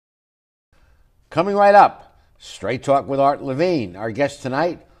Coming right up, Straight Talk with Art Levine. Our guest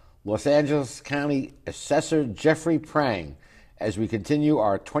tonight, Los Angeles County Assessor Jeffrey Prang, as we continue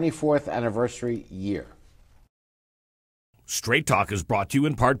our 24th anniversary year. Straight Talk is brought to you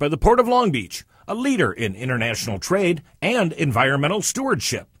in part by the Port of Long Beach, a leader in international trade and environmental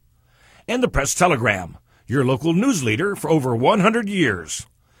stewardship. And the Press Telegram, your local news leader for over 100 years.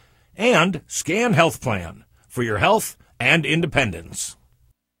 And Scan Health Plan, for your health and independence.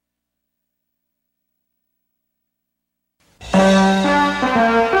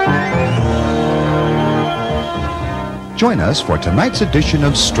 Join us for tonight's edition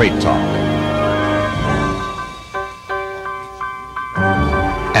of Straight Talk.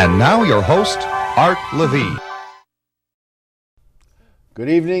 And now your host, Art Levine. Good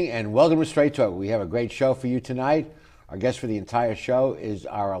evening and welcome to Straight Talk. We have a great show for you tonight. Our guest for the entire show is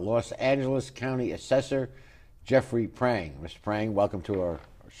our Los Angeles County Assessor, Jeffrey Prang. Mr. Prang, welcome to our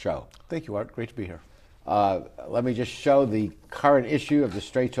show. Thank you, Art. Great to be here. Let me just show the current issue of the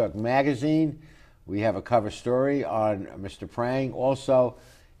Straight Talk magazine. We have a cover story on Mr. Prang. Also,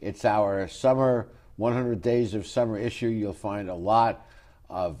 it's our summer 100 Days of Summer issue. You'll find a lot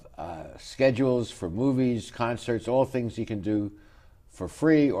of schedules for movies, concerts, all things you can do for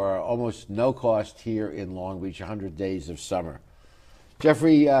free or almost no cost here in Long Beach, 100 Days of Summer.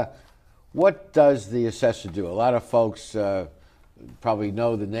 Jeffrey, what does the assessor do? A lot of folks probably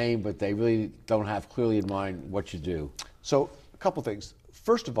know the name, but they really don't have clearly in mind what you do. So, a couple things.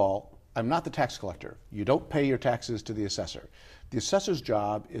 First of all, I'm not the tax collector. You don't pay your taxes to the assessor. The assessor's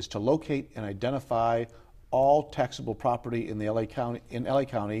job is to locate and identify all taxable property in LA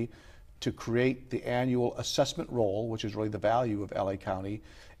County to create the annual assessment roll, which is really the value of LA County,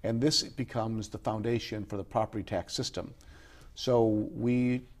 and this becomes the foundation for the property tax system. So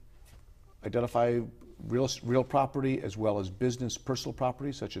we identify real property as well as business personal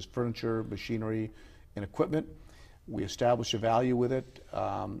property such as furniture, machinery, and equipment. We establish a value with it.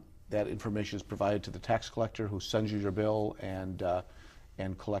 That information is provided to the tax collector who sends you your bill and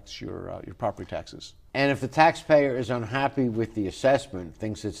collects your property taxes. And if the taxpayer is unhappy with the assessment,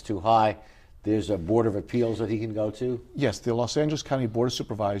 thinks it's too high, there's a Board of Appeals that he can go to? Yes, the Los Angeles County Board of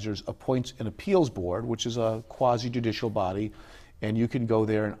Supervisors appoints an appeals board, which is a quasi-judicial body, and you can go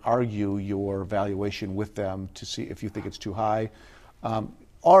there and argue your valuation with them to see if you think it's too high,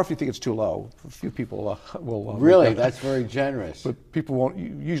 or if you think it's too low. A few people will. Really? That's very generous. But people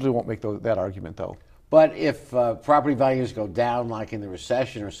usually won't make that argument, though. But if property values go down, like in the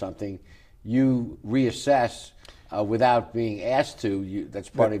recession or something, you reassess without being asked to. That's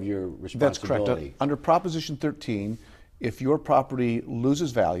part of your responsibility. That's correct. Under Proposition 13, if your property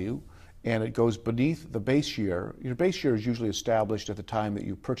loses value and it goes beneath the base year, your base year is usually established at the time that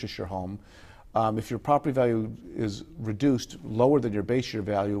you purchase your home. If your property value is reduced lower than your base year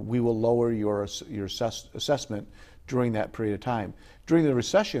value, we will lower your assessment during that period of time. During the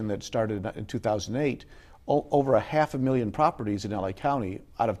recession that started in 2008, over 500,000 properties in LA County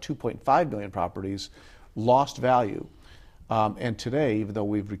out of 2.5 million properties lost value. And today, even though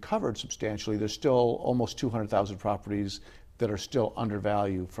we've recovered substantially, there's still almost 200,000 properties that are still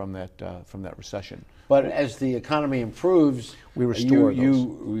undervalued from that recession. But as the economy improves, we restore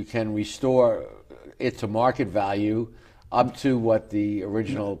we can restore it to market value up to what the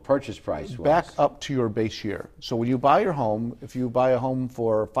original purchase price was. Back up to your base year. So when you buy your home, if you buy a home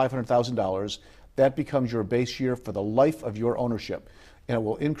for $500,000, that becomes your base year for the life of your ownership, and it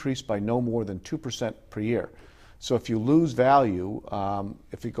will increase by no more than 2% per year. So if you lose value,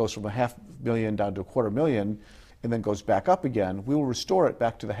 if it goes from $500,000 down to $250,000, and then goes back up again, we will restore it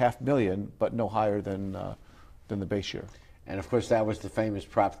back to the $500,000, but no higher than the base year. And of course, that was the famous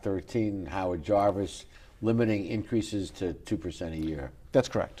Prop 13, Howard Jarvis, limiting increases to 2% a year. That's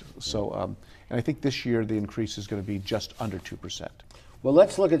correct. So, and I think this year the increase is going to be just under 2%. Well,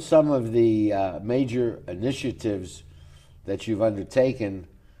 let's look at some of the major initiatives that you've undertaken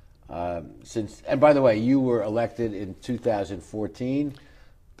since. And by the way, you were elected in 2014.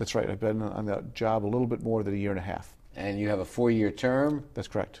 That's right. I've been on that job a little bit more than a year and a half. And you have a 4-year term. That's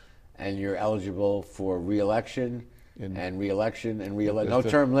correct. And you're eligible for re-election and re-election and re-election. No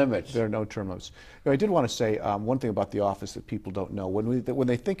term limits. There are no term limits. I did want to say one thing about the office that people don't know. When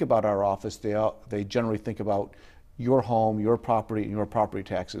they think about our office, they generally think about your home, your property, and your property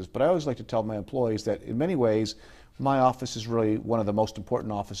taxes. But I always like to tell my employees that in many ways, my office is really one of the most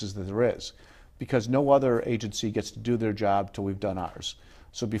important offices that there is, because no other agency gets to do their job till we've done ours.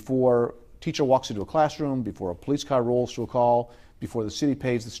 So before a teacher walks into a classroom, before a police car rolls to a call, before the city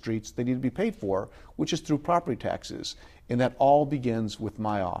pays the streets, they need to be paid for, which is through property taxes. And that all begins with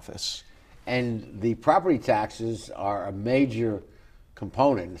my office. And the property taxes are a major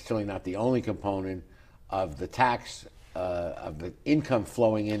component, it's certainly not the only component of the tax, of the income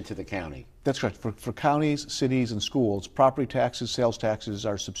flowing into the county. That's correct. For counties, cities, and schools, property taxes, sales taxes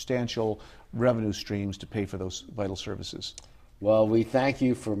are substantial revenue streams to pay for those vital services. Well, we thank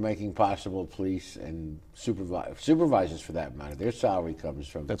you for making possible police and supervisors, for that matter. Their salary comes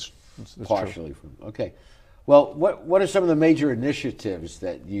from That's partially true. from. Okay. Well, what are some of the major initiatives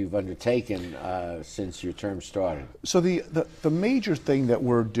that you've undertaken since your term started? So the major thing that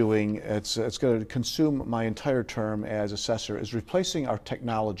we're doing, it's going to consume my entire term as assessor, is replacing our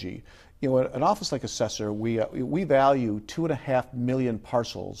technology. You know, an office like assessor, we value 2.5 million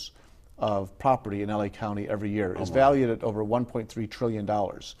parcels of property in LA County every year. It's valued at over $1.3 trillion.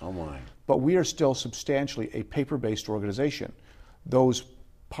 Oh my! But we are still substantially a paper-based organization. Those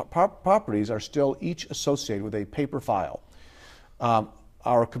properties are still each associated with a paper file.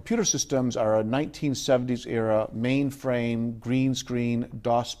 Our computer systems are a 1970s era mainframe, green screen,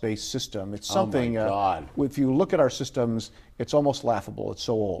 DOS-based system. It's something, oh my God. If you look at our systems, it's almost laughable. It's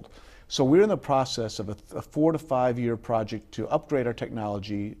so old. So we're in the process of a 4 to 5 year project to upgrade our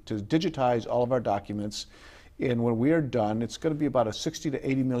technology, to digitize all of our documents. And when we are done, it's going to be about a $60 to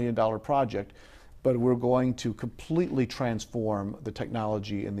 $80 million project, but we're going to completely transform the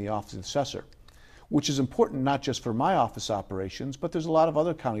technology in the Office of the Assessor, which is important not just for my office operations, but there's a lot of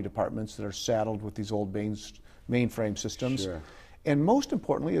other county departments that are saddled with these old mainframe systems. Sure. And most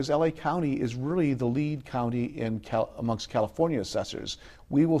importantly is LA County is really the lead county amongst California assessors.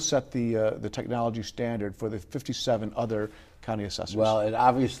 We will set the technology standard for the 57 other county assessors. Well, it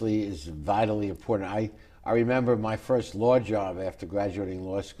obviously is vitally important. I remember my first law job after graduating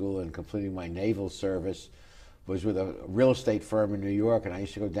law school and completing my naval service was with a real estate firm in New York, and I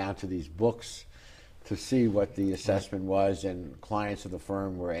used to go down to these books to see what the assessment was, and clients of the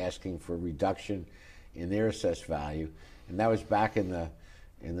firm were asking for a reduction in their assessed value. And that was back in the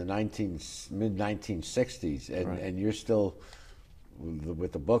mid-1960s, and you're still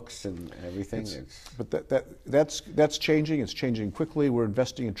with the books and everything. But that's changing. It's changing quickly. We're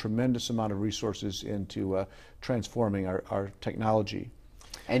investing a tremendous amount of resources into transforming our technology.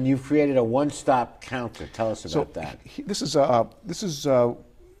 And you've created a one-stop counter. Tell us about that. This is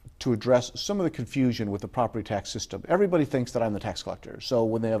to address some of the confusion with the property tax system. Everybody thinks that I'm the tax collector. So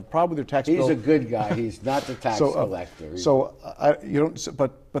when they have a problem with their tax bill, he's a good guy. He's not the tax collector.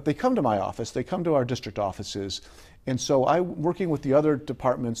 But they come to my office. They come to our district offices, and so I'm working with the other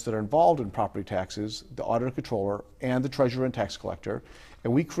departments that are involved in property taxes, the auditor, controller, and the treasurer and tax collector,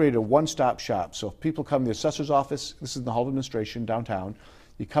 and we create a one-stop shop. So if people come to the assessor's office, this is in the Hall of Administration downtown.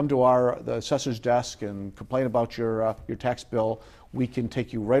 You come to the assessor's desk and complain about your tax bill. We can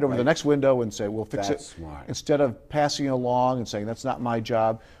take you right over the next window and say, we'll fix it. That's smart. Instead of passing it along and saying, that's not my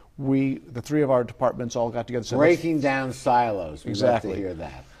job, the three of our departments all got together and said, breaking down silos. We'd love to hear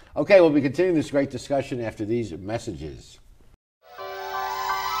that. Okay, we'll be continuing this great discussion after these messages.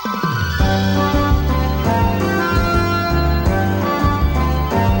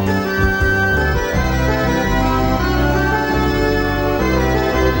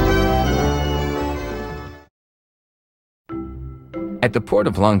 At the Port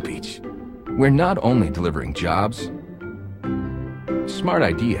of Long Beach, we're not only delivering jobs, smart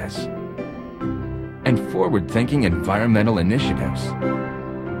ideas, and forward-thinking environmental initiatives.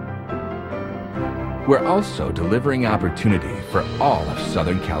 We're also delivering opportunity for all of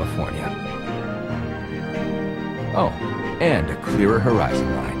Southern California. Oh, and a clearer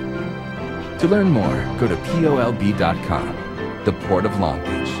horizon line. To learn more, go to POLB.com. The Port of Long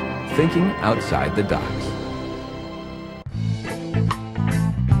Beach, thinking outside the docks.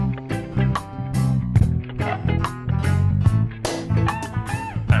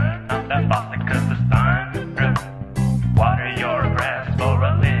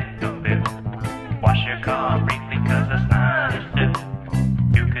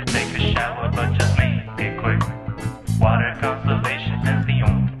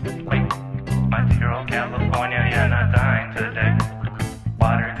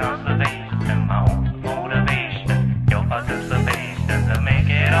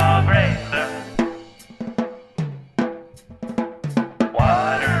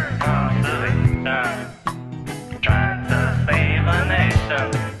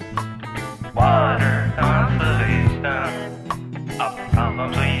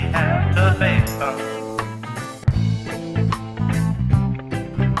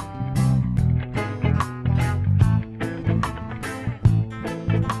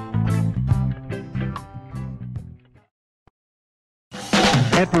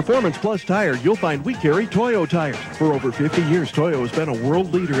 At Performance Plus Tire, you'll find we carry Toyo tires. For over 50 years, Toyo has been a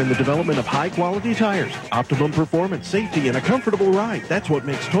world leader in the development of high-quality tires. Optimum performance, safety, and a comfortable ride. That's what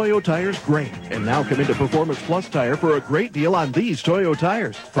makes Toyo tires great. And now come into Performance Plus Tire for a great deal on these Toyo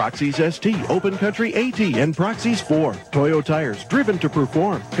tires. Proxys ST, Open Country AT, and Proxys 4. Toyo tires, driven to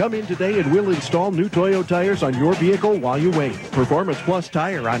perform. Come in today and we'll install new Toyo tires on your vehicle while you wait. Performance Plus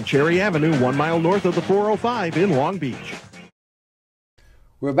Tire on Cherry Avenue, 1 mile north of the 405 in Long Beach.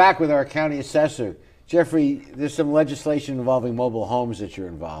 We're back with our county assessor. Jeffrey, there's some legislation involving mobile homes that you're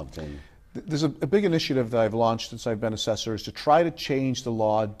involved in. There's a big initiative that I've launched since I've been assessor is to try to change the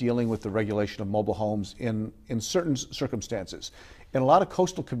law dealing with the regulation of mobile homes in certain circumstances. In a lot of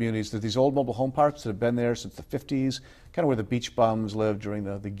coastal communities, there's these old mobile home parks that have been there since the 50s, kind of where the beach bums lived during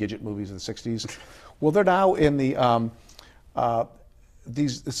the Gidget movies of the 60s. Well, they're now in the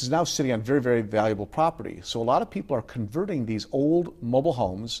this is now sitting on very, very valuable property. So a lot of people are converting these old mobile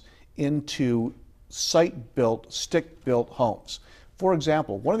homes into site-built, stick-built homes. For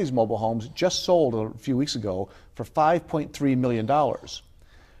example, one of these mobile homes just sold a few weeks ago for $5.3 million.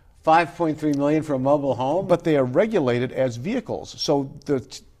 $5.3 million for a mobile home? But they are regulated as vehicles. So the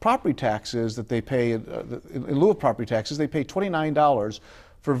property taxes that they pay, in lieu of property taxes, they pay $29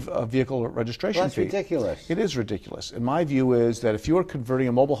 for a vehicle registration fee. That's ridiculous. It is ridiculous. And my view is that if you are converting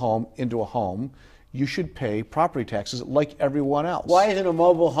a mobile home into a home, you should pay property taxes like everyone else. Why isn't a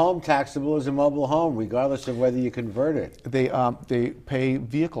mobile home taxable as a mobile home, regardless of whether you convert it? They pay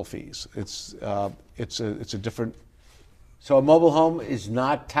vehicle fees. It's a different. So a mobile home is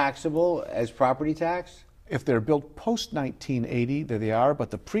not taxable as property tax? If they're built post 1980, there they are, but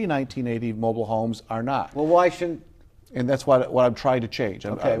the pre 1980 mobile homes are not. Well, why shouldn't? And that's what I'm trying to change.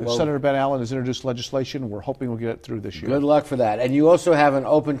 Okay, well, Senator Ben Allen has introduced legislation. We're hoping we'll get it through this year. Good luck for that. And you also have an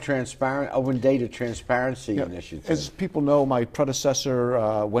open data transparency initiative. As people know, my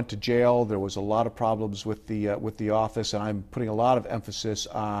predecessor went to jail. There was a lot of problems with the office, and I'm putting a lot of emphasis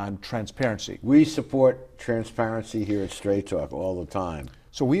on transparency. We support transparency here at Straight Talk all the time.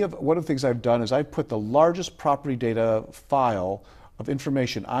 So one of the things I've done is I've put the largest property data file of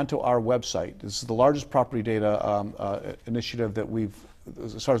information onto our website. This is the largest property data initiative that we've,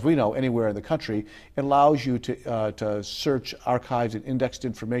 as far as we know, anywhere in the country. It allows you to search archives and indexed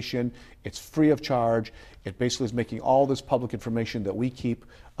information. It's free of charge. It basically is making all this public information that we keep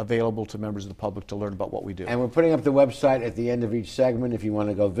available to members of the public to learn about what we do. And we're putting up the website at the end of each segment if you want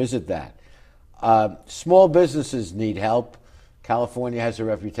to go visit that. Small businesses need help. California has a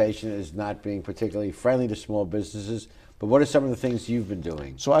reputation as not being particularly friendly to small businesses. But what are some of the things you've been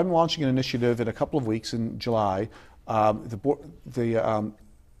doing? So I'm launching an initiative in a couple of weeks in July. As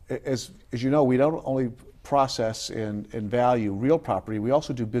you know, we don't only process and value real property, we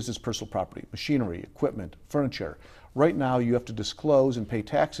also do business personal property, machinery, equipment, furniture. Right now you have to disclose and pay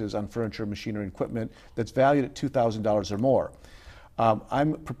taxes on furniture, machinery, and equipment that's valued at $2,000 or more.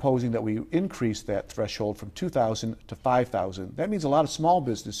 I'm proposing that we increase that threshold from $2,000 to $5,000. That means a lot of small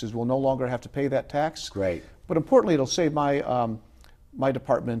businesses will no longer have to pay that tax. Great. But importantly, it'll save my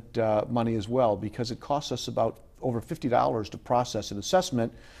department money as well, because it costs us about over $50 to process an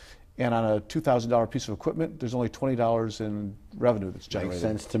assessment, and on a $2,000 piece of equipment, there's only $20 in revenue that's generated. Makes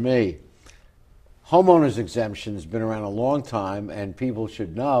sense to me. Homeowners exemption has been around a long time, and people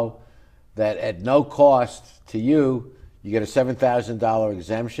should know that at no cost to you, you get a $7,000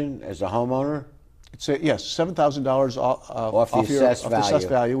 exemption as a homeowner. Yes, $7,000 off the assessed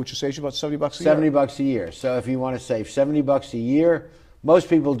value, which saves you about $70 a year. $70 a year. So if you want to save $70 a year, most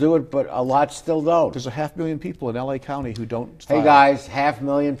people do it, but a lot still don't. There's 500,000 people in LA County who don't file. Hey guys,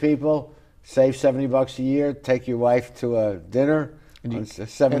 500,000 people, save $70 a year, take your wife to a dinner, and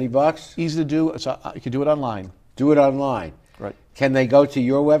 $70. Easy to do. You can do it online. Do it online. Right. Can they go to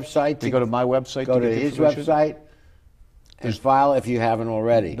your website? They go to my website. Go to his website and file if you haven't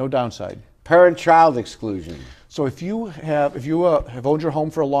already. No downside. Parent-child exclusion. So if you have owned your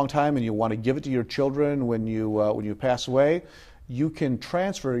home for a long time and you want to give it to your children when you pass away, you can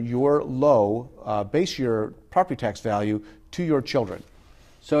transfer your base your property tax value to your children.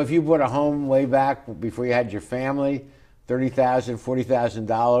 So if you bought a home way back before you had your family, $30,000,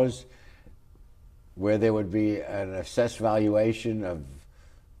 $40,000, where there would be an assessed valuation of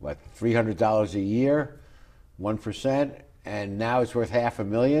 $300 a year, 1%, and now it's worth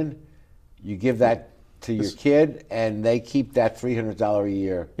 $500,000. You give that to your kid, and they keep that $300 a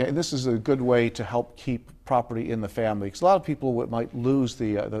year. Yeah, and this is a good way to help keep property in the family, because a lot of people might lose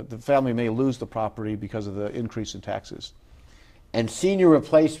the family may lose the property because of the increase in taxes. And senior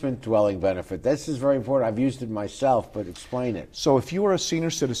replacement dwelling benefit. This is very important. I've used it myself, but explain it. So if you are a senior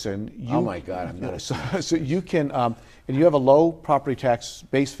citizen, you, oh my God, I'm not a senior. So you can, and you have a low property tax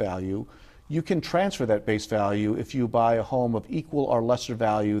base value, you can transfer that base value if you buy a home of equal or lesser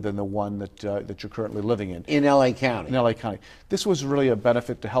value than the one that you're currently living in. In LA County. In LA County. This was really a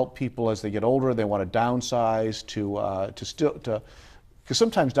benefit to help people as they get older. They want to downsize because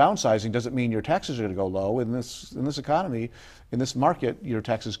sometimes downsizing doesn't mean your taxes are going to go low. In this economy, in this market, your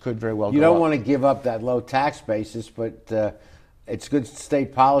taxes could very well go up. You don't want to give up that low tax basis, but it's good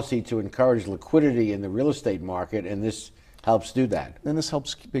state policy to encourage liquidity in the real estate market, and this helps do that. And this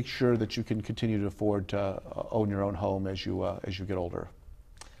helps make sure that you can continue to afford to own your own home as you get older.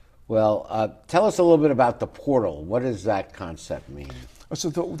 Well, tell us a little bit about the portal. What does that concept mean? So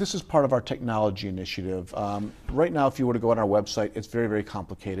this is part of our technology initiative. Right now, if you were to go on our website, it's very, very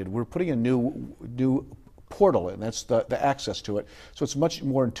complicated. We're putting a new portal in. That's the access to it. So it's much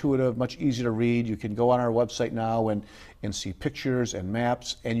more intuitive, much easier to read. You can go on our website now and see pictures and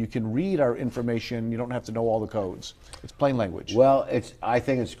maps, and you can read our information. You don't have to know all the codes. It's plain language. Well, I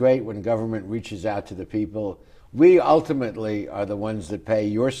think it's great when government reaches out to the people. We ultimately are the ones that pay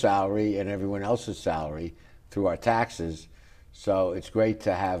your salary and everyone else's salary through our taxes. So it's great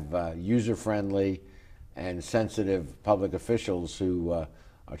to have user-friendly and sensitive public officials who are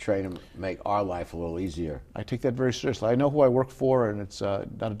trying to make our life a little easier. I take that very seriously. I know who I work for, and it's not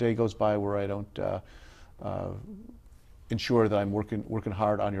a day goes by where I don't ensure that I'm working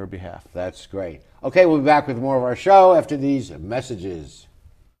hard on your behalf. That's great. Okay, we'll be back with more of our show after these messages.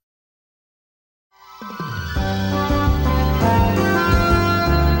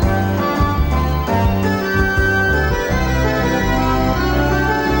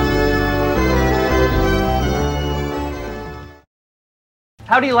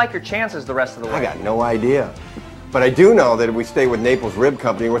 How do you like your chances the rest of the way? I got no idea. But I do know that if we stay with Naples Rib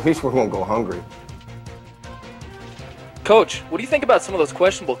Company, at least we won't go hungry. Coach, what do you think about some of those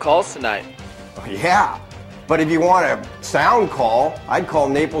questionable calls tonight? Oh, yeah. But if you want a sound call, I'd call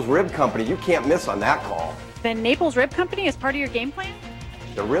Naples Rib Company. You can't miss on that call. Then Naples Rib Company is part of your game plan?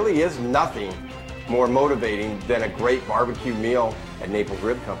 There really is nothing more motivating than a great barbecue meal at Naples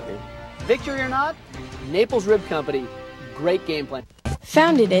Rib Company. Victory or not, Naples Rib Company, great game plan.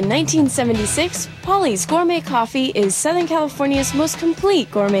 Founded in 1976, Polly's Gourmet Coffee is Southern California's most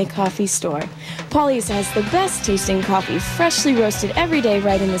complete gourmet coffee store. Polly's has the best tasting coffee, freshly roasted every day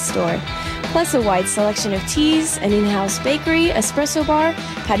right in the store, plus a wide selection of teas, an in-house bakery, espresso bar,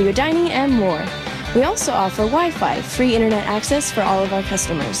 patio dining, and more. We also offer Wi-Fi, free internet access for all of our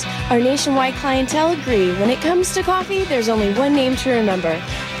customers. Our nationwide clientele agree when it comes to coffee, there's only one name to remember,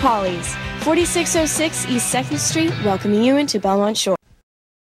 Polly's, 4606 East 2nd Street, welcoming you into Belmont Shore.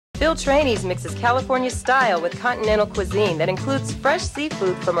 Phil Trainees mixes California style with continental cuisine that includes fresh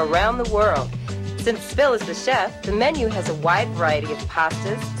seafood from around the world. Since Phil is the chef, the menu has a wide variety of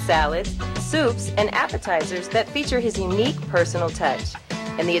pastas, salads, soups, and appetizers that feature his unique personal touch.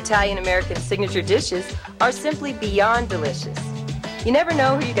 And the Italian-American signature dishes are simply beyond delicious. You never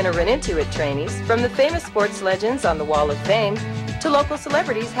know who you're going to run into at Trainees, from the famous sports legends on the Wall of Fame to local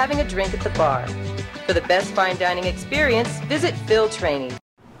celebrities having a drink at the bar. For the best fine dining experience, visit Phil Trainees.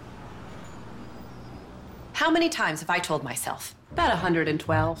 How many times have I told myself? About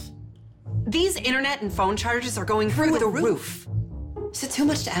 112. These internet and phone charges are going through the roof. Is it too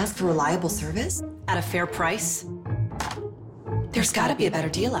much to ask for reliable service? At a fair price? There's got to be a better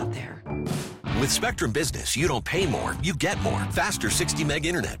deal out there. With Spectrum Business, you don't pay more, you get more. Faster 60 meg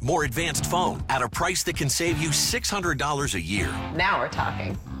internet, more advanced phone, at a price that can save you $600 a year. Now we're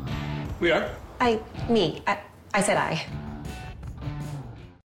talking. We are? I said I.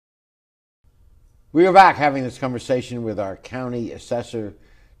 We are back having this conversation with our county assessor,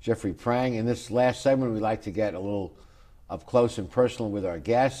 Jeffrey Prang. In this last segment, we'd like to get a little up close and personal with our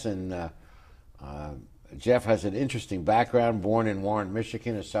guests. And Jeff has an interesting background, born in Warren,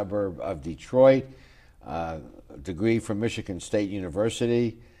 Michigan, a suburb of Detroit, degree from Michigan State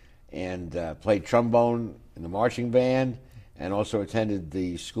University, and played trombone in the marching band, and also attended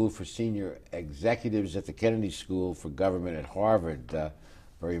the School for Senior Executives at the Kennedy School for Government at Harvard.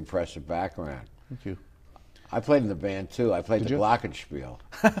 Very impressive background. Thank you. I played in the band too. I played the glockenspiel.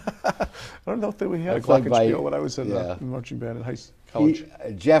 I don't know if we had a glockenspiel when I was in the marching band in college.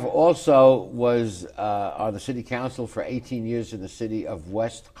 Jeff also was on the city council for 18 years in the city of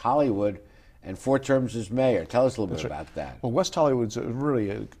West Hollywood and 4 terms as mayor. Tell us a little bit about that. Well, West Hollywood's really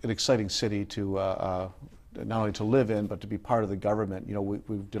an exciting city to not only to live in, but to be part of the government. You know,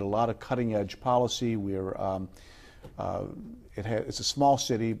 we did a lot of cutting edge policy. It's a small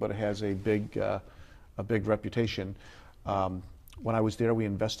city, but it has a big reputation. When I was there, we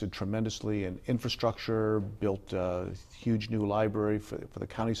invested tremendously in infrastructure, built a huge new library for the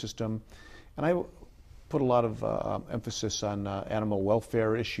county system, and I put a lot of emphasis on animal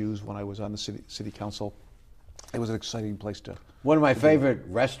welfare issues when I was on the city council. It was an exciting place to. One of my favorite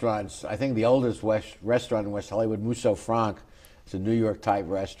restaurants, I think the oldest restaurant in West Hollywood, Musso Frank. It's a New York type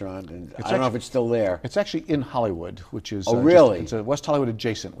restaurant, and I don't know if it's still there. It's actually in Hollywood, which is really? It's a West Hollywood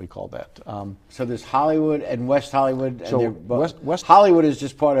adjacent, we call that. So there's Hollywood and West Hollywood, and So West Hollywood is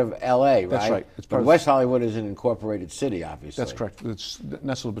just part of L.A., right? That's right. It's but part of West Hollywood is an incorporated city, obviously. That's correct. It's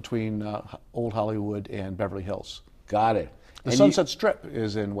nestled between Old Hollywood and Beverly Hills. Got it. The Sunset Strip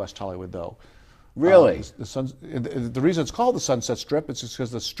is in West Hollywood, though. Really? The reason it's called the Sunset Strip is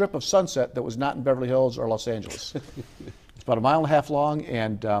because the strip of Sunset that was not in Beverly Hills or Los Angeles. It's about 1.5 miles long,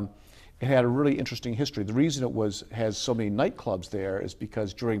 and it had a really interesting history. The reason it has so many nightclubs there is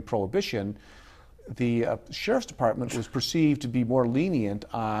because during Prohibition, the sheriff's department was perceived to be more lenient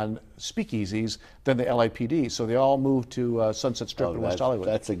on speakeasies than the LAPD, so they all moved to Sunset Strip in West Hollywood.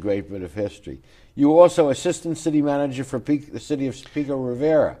 That's a great bit of history. You were also assistant city manager for the city of Pico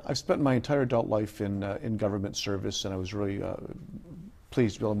Rivera. I've spent my entire adult life in government service, and I was really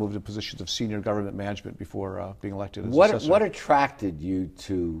pleased to be able to move to positions of senior government management before being elected as assessor. What attracted you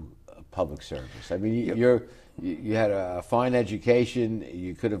to public service? I mean, you had a fine education.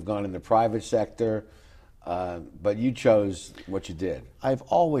 You could have gone in the private sector, but you chose what you did. I've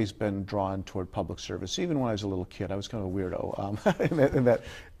always been drawn toward public service. Even when I was a little kid, I was kind of a weirdo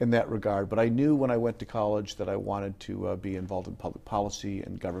in that regard. But I knew when I went to college that I wanted to be involved in public policy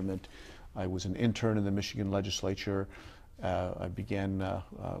and government. I was an intern in the Michigan legislature. I began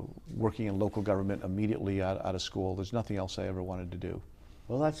working in local government immediately out of school. There's nothing else I ever wanted to do.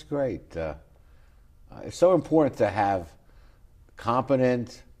 Well, that's great. It's so important to have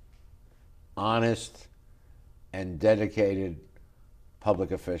competent, honest, and dedicated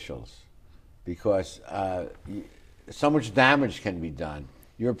public officials, because so much damage can be done.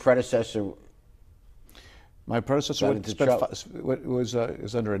 Your predecessor. My predecessor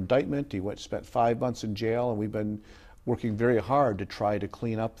was under indictment. He spent 5 months in jail, and we've been working very hard to try to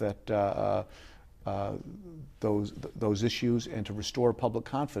clean up those issues and to restore public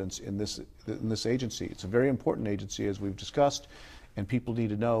confidence in this agency. It's a very important agency, as we've discussed, and people need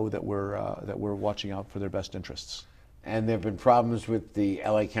to know that we're watching out for their best interests. And there have been problems with the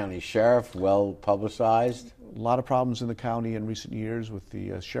LA County Sheriff, well publicized. A lot of problems in the county in recent years with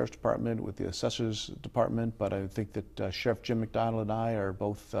the Sheriff's Department, with the Assessor's Department, but I think that Sheriff Jim McDonald and I are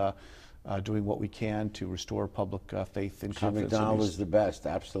both doing what we can to restore public faith and confidence. Jim McDonald is the best,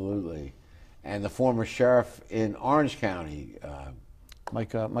 absolutely. And the former sheriff in Orange County,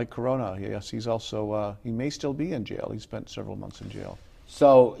 Mike Corona, yes, he's also, he may still be in jail. He spent several months in jail.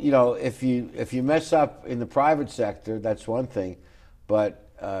 So, you know, if you mess up in the private sector, that's one thing, but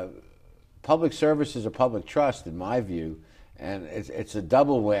public service is a public trust, in my view, and it's a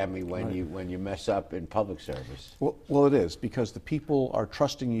double whammy when you mess up in public service. Well, it is, because the people are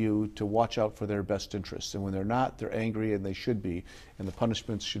trusting you to watch out for their best interests, and when they're not, they're angry, and they should be, and the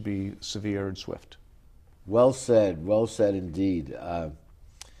punishments should be severe and swift. Well said indeed.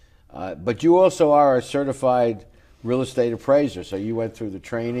 But you also are a certified real estate appraiser, so you went through the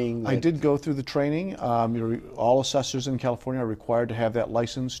training. I did go through the training. All assessors in California are required to have that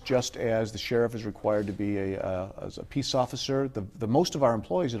license, just as the sheriff is required to be as a peace officer. The most of our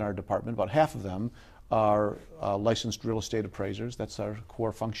employees in our department, about half of them, are licensed real estate appraisers. That's our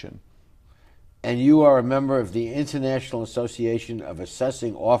core function. And you are a member of the International Association of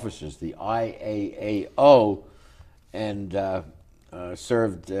Assessing Officers, the IAAO, and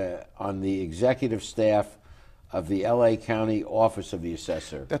served on the executive staff of the LA County Office of the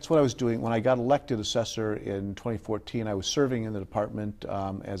Assessor. That's what I was doing. When I got elected assessor in 2014, I was serving in the department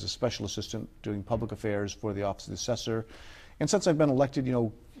as a special assistant doing public affairs for the Office of the Assessor. And since I've been elected, you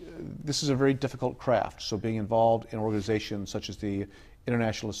know, this is a very difficult craft. So being involved in organizations such as the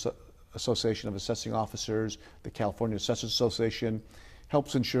International Association of Assessing Officers, the California Assessors Association,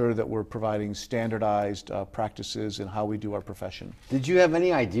 helps ensure that we're providing standardized practices in how we do our profession. Did you have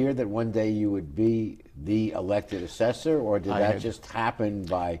any idea that one day you would be the elected assessor, or did that just happen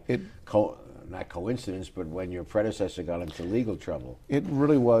by, not coincidence, but when your predecessor got into legal trouble? It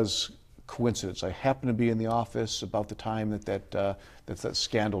really was coincidence. I happened to be in the office about the time that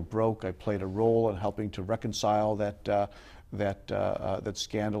scandal broke. I played a role in helping to reconcile that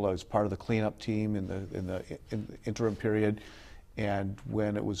scandal. I was part of the cleanup team in the interim period. And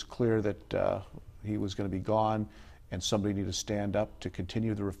when it was clear that he was going to be gone and somebody needed to stand up to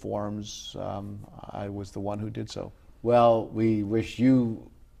continue the reforms, I was the one who did so. Well, we wish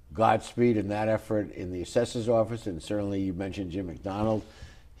you Godspeed in that effort in the assessor's office, and certainly you mentioned Jim McDonald.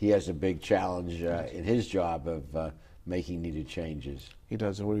 He has a big challenge in his job of making needed changes. He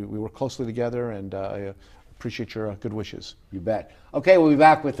does, and we work closely together, and I appreciate your good wishes. You bet. Okay, we'll be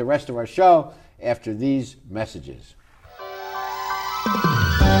back with the rest of our show after these messages.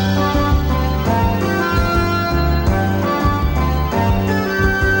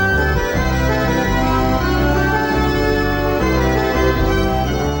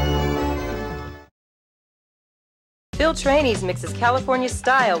 Phil Trainees mixes California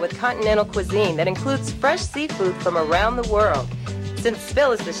style with continental cuisine that includes fresh seafood from around the world. Since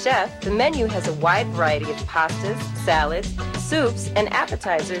Phil is the chef, the menu has a wide variety of pastas, salads, soups, and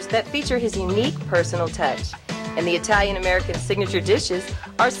appetizers that feature his unique personal touch. And the Italian-American signature dishes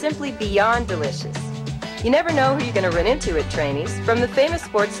are simply beyond delicious. You never know who you're going to run into at Trainees, from the famous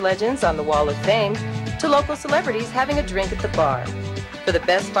sports legends on the Wall of Fame to local celebrities having a drink at the bar. For the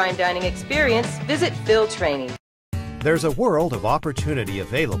best fine dining experience, visit Phil Trainees. There's a world of opportunity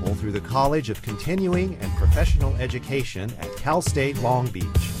available through the College of Continuing and Professional Education at Cal State Long Beach.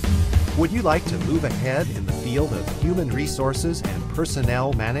 Would you like to move ahead in the field of human resources and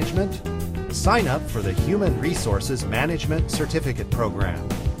personnel management? Sign up for the Human Resources Management Certificate Program.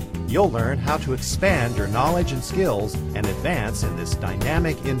 You'll learn how to expand your knowledge and skills and advance in this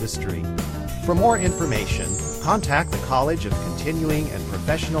dynamic industry. For more information, contact the College of Continuing and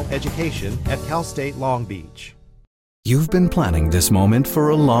Professional Education at Cal State Long Beach. You've been planning this moment for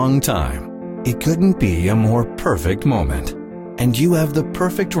a long time. It couldn't be a more perfect moment. And you have the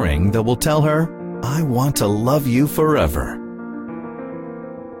perfect ring that will tell her, I want to love you forever.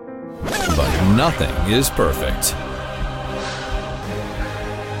 But nothing is perfect.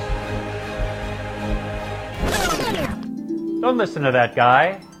 Don't listen to that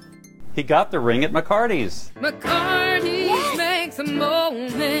guy. He got the ring at McCarty's. McCarty's makes a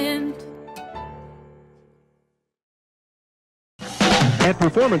moment. At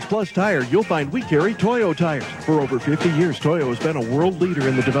Performance Plus Tire, you'll find we carry Toyo tires. For over 50 years, Toyo has been a world leader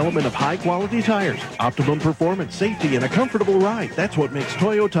in the development of high-quality tires. Optimum performance, safety, and a comfortable ride. That's what makes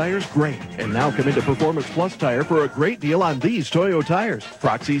Toyo tires great. And now come into Performance Plus Tire for a great deal on these Toyo tires.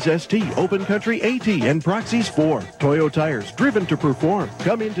 Proxys ST, Open Country AT, and Proxys 4. Toyo tires, driven to perform.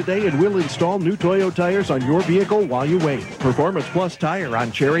 Come in today and we'll install new Toyo tires on your vehicle while you wait. Performance Plus Tire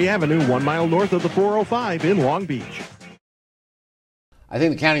on Cherry Avenue, 1 mile north of the 405 in Long Beach. I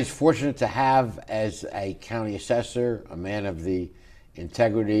think the county is fortunate to have as a county assessor a man of the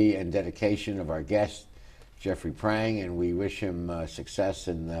integrity and dedication of our guest, Jeffrey Prang, and we wish him success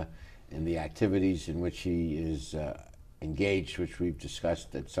in the activities in which he is engaged, which we've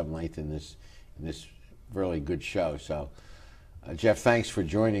discussed at some length in this really good show. So, Jeff, thanks for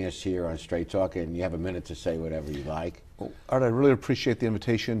joining us here on Straight Talk, and you have a minute to say whatever you like. Well, Art, I really appreciate the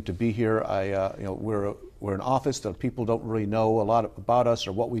invitation to be here. We're an office that people don't really know a lot about us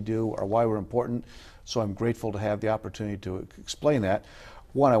or what we do or why we're important, so I'm grateful to have the opportunity to explain that.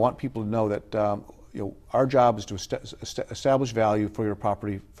 One, I want people to know that our job is to establish value for your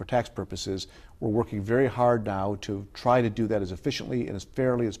property for tax purposes. We're working very hard now to try to do that as efficiently and as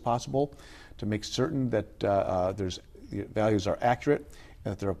fairly as possible to make certain that the values are accurate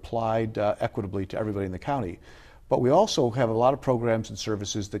and that they're applied equitably to everybody in the county. But we also have a lot of programs and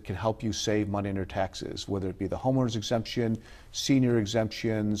services that can help you save money on your taxes, whether it be the homeowner's exemption, senior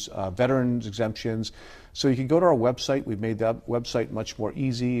exemptions, veterans exemptions. So you can go to our website. We've made that website much more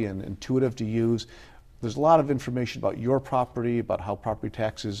easy and intuitive to use. There's a lot of information about your property, about how property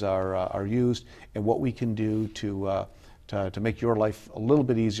taxes are used, and what we can do to make your life a little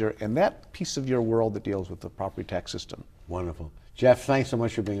bit easier, and that piece of your world that deals with the property tax system. Wonderful. Jeff, thanks so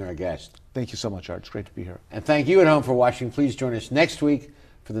much for being our guest. Thank you so much, Art. It's great to be here. And thank you at home for watching. Please join us next week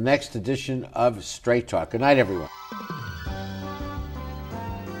for the next edition of Straight Talk. Good night, everyone.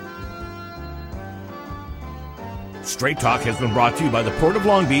 Straight Talk has been brought to you by the Port of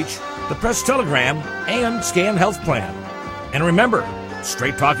Long Beach, the Press Telegram, and Scan Health Plan. And remember,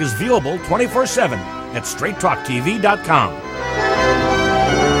 Straight Talk is viewable 24/7 at straighttalktv.com.